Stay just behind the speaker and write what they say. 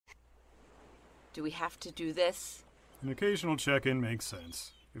Do we have to do this? An occasional check-in makes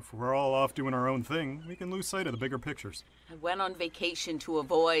sense. If we're all off doing our own thing, we can lose sight of the bigger pictures. I went on vacation to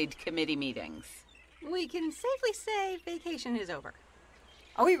avoid committee meetings. We can safely say vacation is over.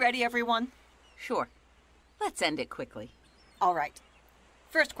 Are we ready, everyone? Sure. Let's end it quickly. All right.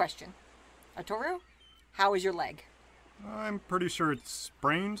 First question. Arturo, how is your leg? I'm pretty sure it's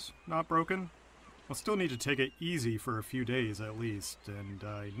sprained, not broken. I'll still need to take it easy for a few days at least, and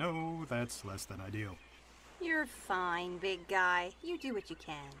I know that's less than ideal. You're fine, big guy. You do what you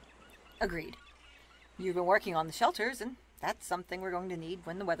can. Agreed. You've been working on the shelters, and that's something we're going to need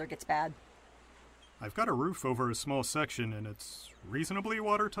when the weather gets bad. I've got a roof over a small section, and it's reasonably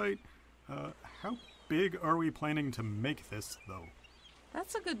watertight. How big are we planning to make this, though?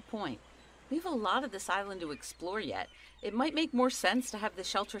 That's a good point. We have a lot of this island to explore yet. It might make more sense to have the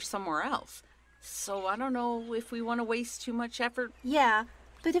shelter somewhere else. So I don't know if we want to waste too much effort. Yeah,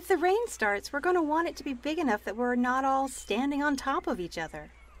 but if the rain starts, we're going to want it to be big enough that we're not all standing on top of each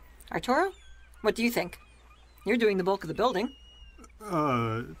other. Arturo, what do you think? You're doing the bulk of the building.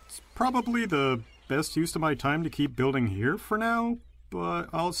 It's probably the best use of my time to keep building here for now, but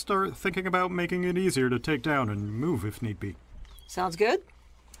I'll start thinking about making it easier to take down and move if need be. Sounds good?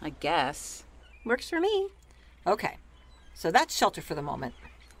 I guess. Works for me. Okay, so that's shelter for the moment.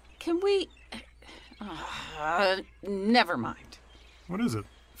 Can we... never mind. What is it?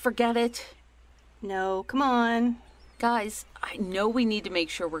 Forget it. No, come on. Guys, I know we need to make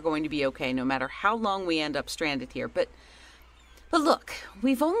sure we're going to be okay no matter how long we end up stranded here, but look,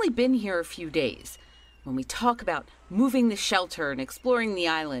 we've only been here a few days. When we talk about moving the shelter and exploring the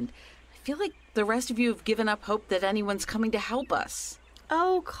island, I feel like the rest of you have given up hope that anyone's coming to help us.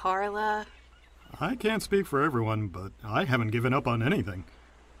 Oh, Carla. I can't speak for everyone, but I haven't given up on anything.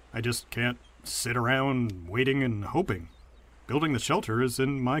 I just can't sit around waiting and hoping. Building the shelter is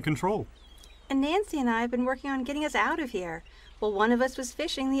in my control. And Nancy and I have been working on getting us out of here. While one of us was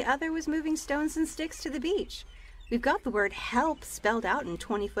fishing, the other was moving stones and sticks to the beach. We've got the word help spelled out in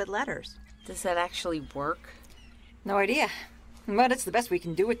 20-foot letters. Does that actually work? No idea, but it's the best we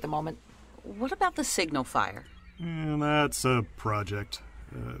can do at the moment. What about the signal fire? That's a project.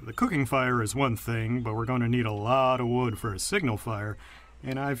 The cooking fire is one thing, but we're going to need a lot of wood for a signal fire,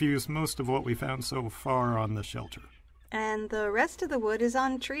 and I've used most of what we found so far on the shelter. And the rest of the wood is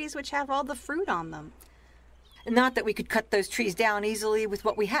on trees which have all the fruit on them. Not that we could cut those trees down easily with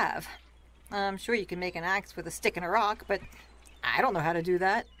what we have. I'm sure you can make an axe with a stick and a rock, but I don't know how to do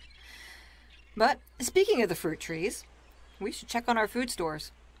that. But speaking of the fruit trees, we should check on our food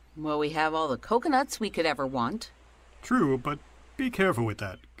stores. Well, we have all the coconuts we could ever want. True, but be careful with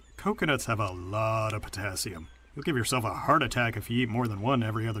that. Coconuts have a lot of potassium. You'll give yourself a heart attack if you eat more than one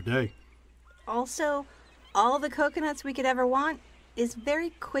every other day. Also, all the coconuts we could ever want is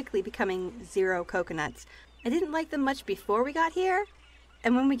very quickly becoming 0 coconuts. I didn't like them much before we got here.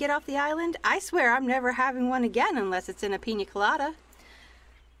 And when we get off the island, I swear I'm never having one again unless it's in a pina colada.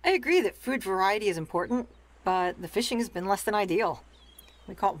 I agree that food variety is important, but the fishing has been less than ideal.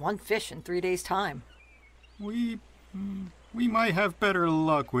 We caught 1 fish in 3 days' time. We might have better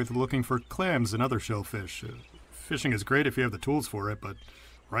luck with looking for clams and other shellfish. Fishing is great if you have the tools for it, but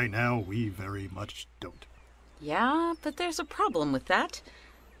right now we very much don't. Yeah, but there's a problem with that.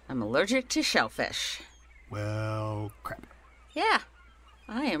 I'm allergic to shellfish. Well, crap. Yeah,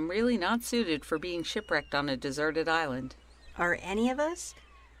 I am really not suited for being shipwrecked on a deserted island. Are any of us?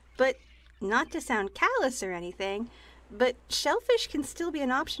 But not to sound callous or anything, but shellfish can still be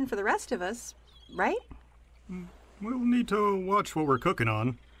an option for the rest of us, right? We'll need to watch what we're cooking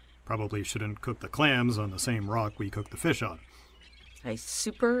on. Probably shouldn't cook the clams on the same rock we cook the fish on. I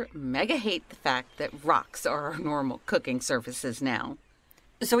super mega hate the fact that rocks are our normal cooking surfaces now.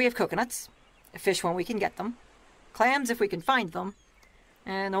 So we have coconuts, fish when we can get them, clams if we can find them,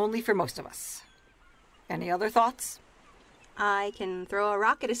 and only for most of us. Any other thoughts? I can throw a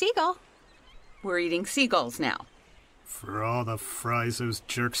rock at a seagull. We're eating seagulls now. For all the fries those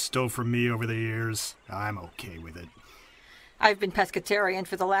jerks stole from me over the years, I'm okay with it. I've been pescatarian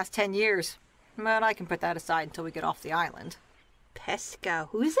for the last 10 years, but I can put that aside until we get off the island. Pesca,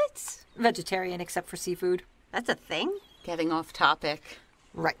 who's it? Vegetarian except for seafood. That's a thing? Getting off topic.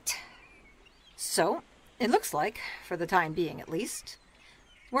 Right. So, it looks like, for the time being at least,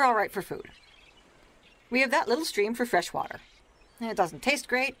 we're all right for food. We have that little stream for fresh water. It doesn't taste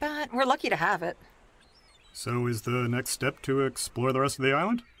great, but we're lucky to have it. So is the next step to explore the rest of the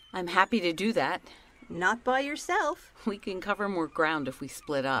island? I'm happy to do that. Not by yourself. We can cover more ground if we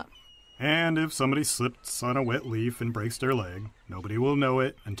split up. And if somebody slips on a wet leaf and breaks their leg, nobody will know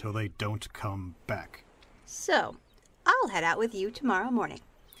it until they don't come back. So, I'll head out with you tomorrow morning.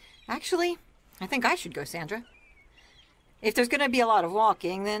 Actually, I think I should go, Sandra. If there's going to be a lot of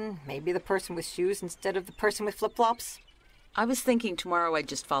walking, then maybe the person with shoes instead of the person with flip-flops. I was thinking tomorrow I'd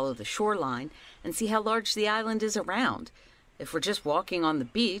just follow the shoreline and see how large the island is around. If we're just walking on the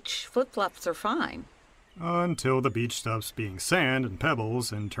beach, flip-flops are fine. Until the beach stops being sand and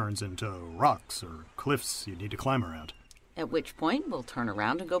pebbles and turns into rocks or cliffs you need to climb around. At which point, we'll turn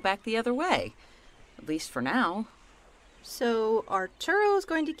around and go back the other way. At least for now. So Arturo's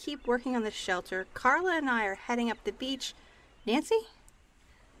going to keep working on the shelter. Carla and I are heading up the beach. Nancy?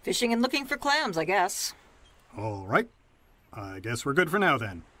 Fishing and looking for clams, I guess. All right. I guess we're good for now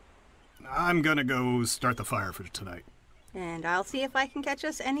then. I'm gonna go start the fire for tonight. And I'll see if I can catch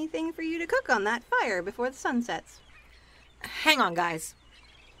us anything for you to cook on that fire before the sun sets. Hang on, guys.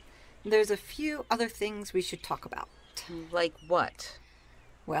 There's a few other things we should talk about. Like what?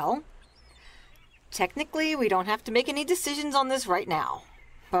 Well, technically, we don't have to make any decisions on this right now.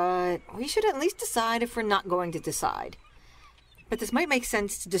 But we should at least decide if we're not going to decide. But this might make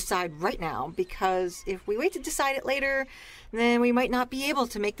sense to decide right now, because if we wait to decide it later, then we might not be able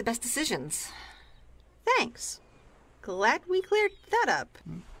to make the best decisions. Thanks. Glad we cleared that up.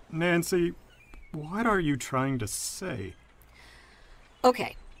 Nancy, what are you trying to say?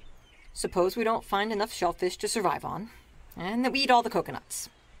 Okay, suppose we don't find enough shellfish to survive on, and that we eat all the coconuts.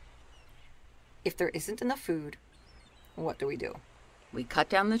 If there isn't enough food, what do? We cut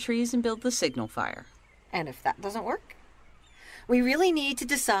down the trees and build the signal fire. And if that doesn't work, we really need to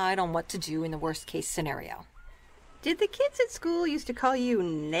decide on what to do in the worst case scenario. Did the kids at school used to call you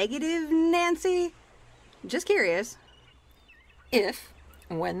Negative Nancy? Just curious. If,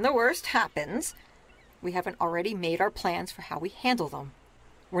 when the worst happens, we haven't already made our plans for how we handle them,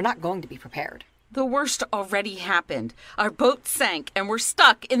 we're not going to be prepared. The worst already happened. Our boat sank and we're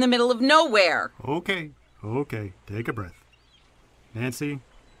stuck in the middle of nowhere. Okay, take a breath. Nancy,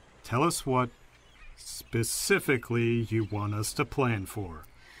 tell us what specifically you want us to plan for.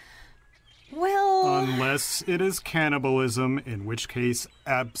 Well... Unless it is cannibalism, in which case,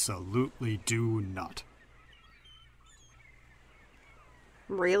 absolutely do not.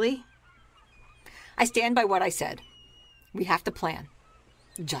 Really? I stand by what I said. We have to plan,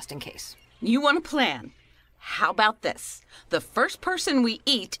 just in case. You want a plan? How about this? The first person we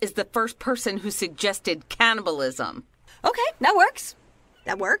eat is the first person who suggested cannibalism. Okay, that works.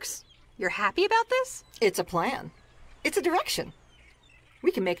 That works? You're happy about this? It's a plan. It's a direction.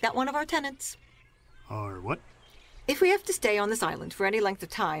 We can make that one of our tenets. Or what? If we have to stay on this island for any length of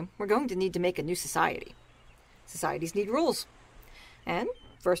time, we're going to need to make a new society. Societies need rules. And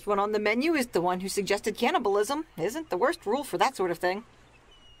first one on the menu is the one who suggested cannibalism. Isn't the worst rule for that sort of thing.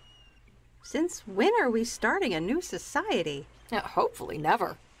 Since when are we starting a new society? Hopefully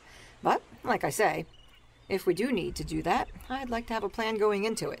never. But, like I say, if we do need to do that, I'd like to have a plan going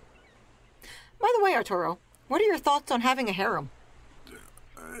into it. By the way, Arturo, what are your thoughts on having a harem?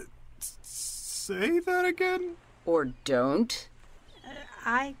 Say that again? Or don't.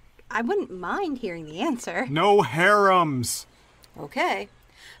 I wouldn't mind hearing the answer. No harems! Okay.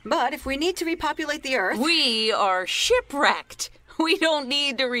 But if we need to repopulate the Earth... We are shipwrecked. We don't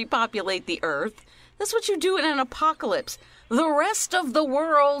need to repopulate the Earth. That's what you do in an apocalypse. The rest of the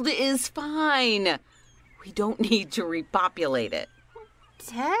world is fine. We don't need to repopulate it.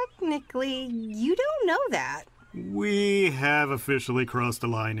 Technically, you don't know that. We have officially crossed the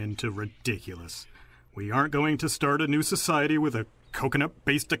line into ridiculous. We aren't going to start a new society with a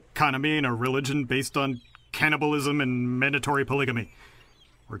coconut-based economy and a religion based on cannibalism and mandatory polygamy.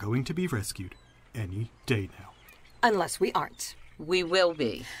 We're going to be rescued any day now. Unless we aren't. We will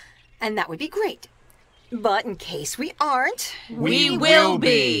be. And that would be great. But in case we aren't... We will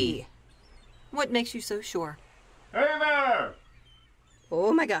be. What makes you so sure? Hey there!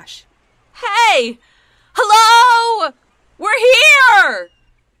 Oh my gosh. Hey! Hello! We're here!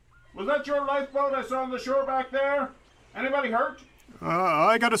 Was that your lifeboat I saw on the shore back there? Anybody hurt?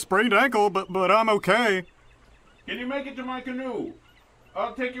 I got a sprained ankle, but I'm okay. Can you make it to my canoe?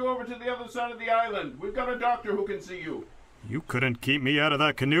 I'll take you over to the other side of the island. We've got a doctor who can see you. You couldn't keep me out of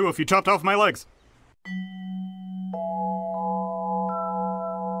that canoe if you chopped off my legs.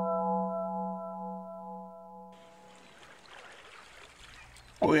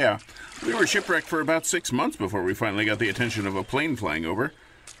 Oh yeah, we were shipwrecked for about 6 months before we finally got the attention of a plane flying over.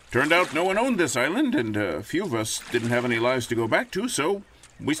 Turned out no one owned this island, and a few of us didn't have any lives to go back to, so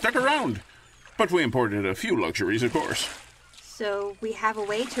we stuck around. But we imported a few luxuries, of course. So we have a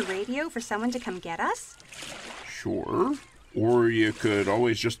way to radio for someone to come get us? Sure. Or you could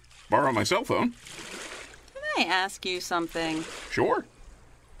always just borrow my cell phone. Can I ask you something? Sure.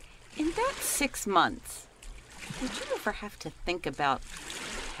 In that 6 months, did you ever have to think about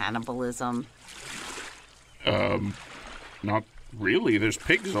cannibalism? Not really. There's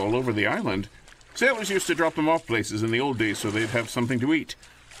pigs all over the island. Sailors used to drop them off places in the old days so they'd have something to eat.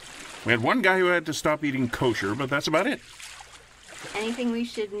 We had one guy who had to stop eating kosher, but that's about it. Anything we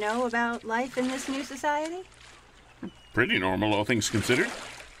should know about life in this new society? Pretty normal, all things considered.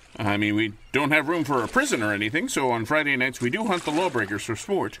 I mean, we don't have room for a prison or anything, so on Friday nights we do hunt the lawbreakers for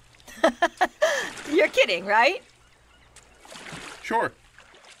sport. You're kidding, right? Sure.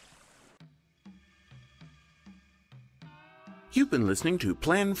 You've been listening to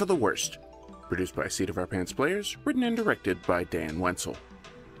Plan for the Worst, produced by Seat of Our Pants players, written and directed by Dan Wenzel.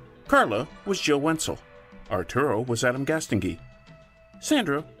 Carla was Jill Wenzel. Arturo was Adam Gastonguay.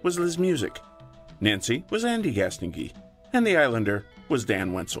 Sandra was Liz Music. Nancy was Andy Gastonguay. And the Islander was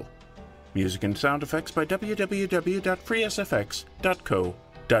Dan Wenzel. Music and sound effects by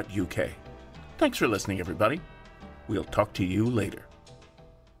www.freesfx.co.uk. Thanks for listening, everybody. We'll talk to you later.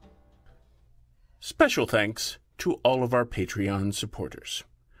 Special thanks to all of our Patreon supporters.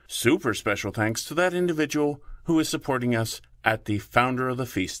 Super special thanks to that individual who is supporting us at the Founder of the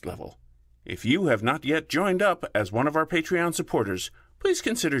Feast level. If you have not yet joined up as one of our Patreon supporters, please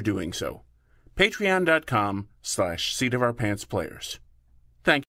consider doing so. Patreon.com/seatofourpantsplayers.